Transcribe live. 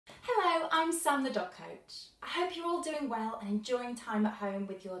I'm Sam the dog coach. I hope you're all doing well and enjoying time at home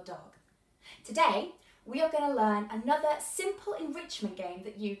with your dog. Today we are going to learn another simple enrichment game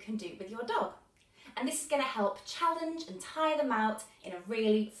that you can do with your dog. And this is going to help challenge and tire them out in a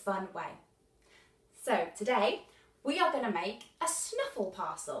really fun way. So today we are going to make a snuffle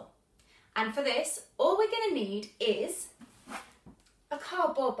parcel. And for this, all we're going to need is a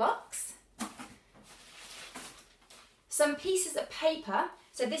cardboard box, some pieces of paper.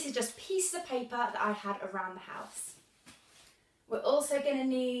 So this is just pieces of paper that I had around the house. We're also going to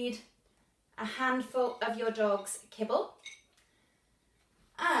need a handful of your dog's kibble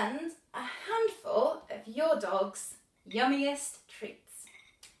and a handful of your dog's yummiest treats.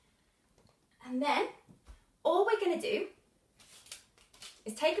 And then all we're going to do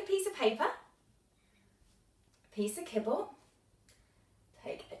is take a piece of paper, a piece of kibble,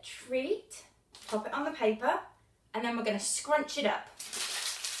 take a treat, pop it on the paper, and then we're going to scrunch it up.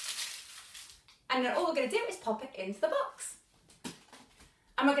 And then all we're going to do is pop it into the box.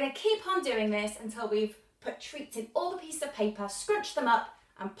 And we're going to keep on doing this until we've put treats in all the pieces of paper, scrunch them up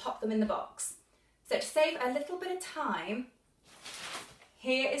and pop them in the box. So to save a little bit of time,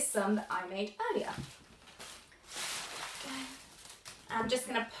 here is some that I made earlier. I'm just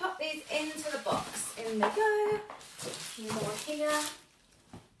going to pop these into the box. In they go. Put a few more here.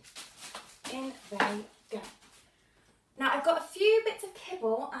 In they go. Now I've got a few bits of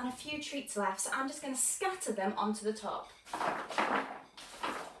kibble and a few treats left, so I'm just going to scatter them onto the top. Right,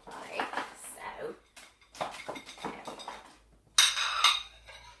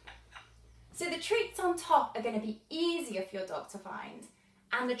 so the treats on top are going to be easier for your dog to find,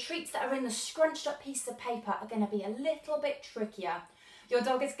 and the treats that are in the scrunched up piece of paper are going to be a little bit trickier. Your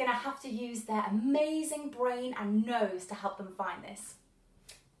dog is going to have to use their amazing brain and nose to help them find this.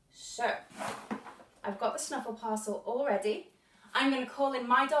 So I've got the Snuffle Parcel all ready. I'm going to call in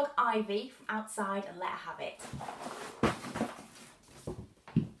my dog Ivy from outside and let her have it.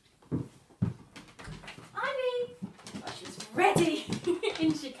 Ivy! Oh, she's ready.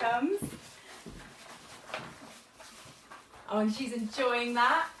 In she comes. Oh, and she's enjoying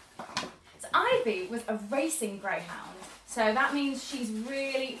that. So Ivy was a racing greyhound, so that means she's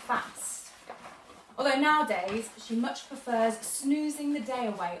really fast. Although nowadays, she much prefers snoozing the day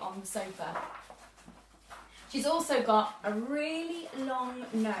away on the sofa. She's also got a really long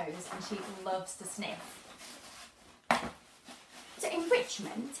nose and she loves to sniff. So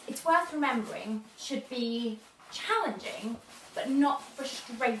enrichment, it's worth remembering, should be challenging but not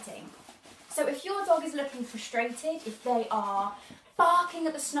frustrating. So if your dog is looking frustrated, if they are barking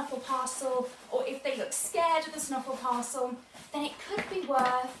at the Snuffle Parcel or if they look scared of the Snuffle Parcel, then it could be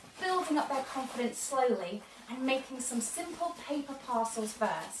worth building up their confidence slowly and making some simple paper parcels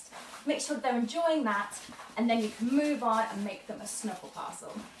first. Make sure they're enjoying that, and then you can move on and make them a Snuffle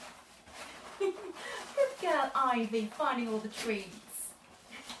Parcel. Good girl Ivy, finding all the treats.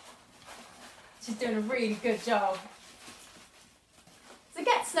 She's doing a really good job. So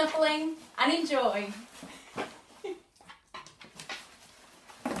get snuffling and enjoy.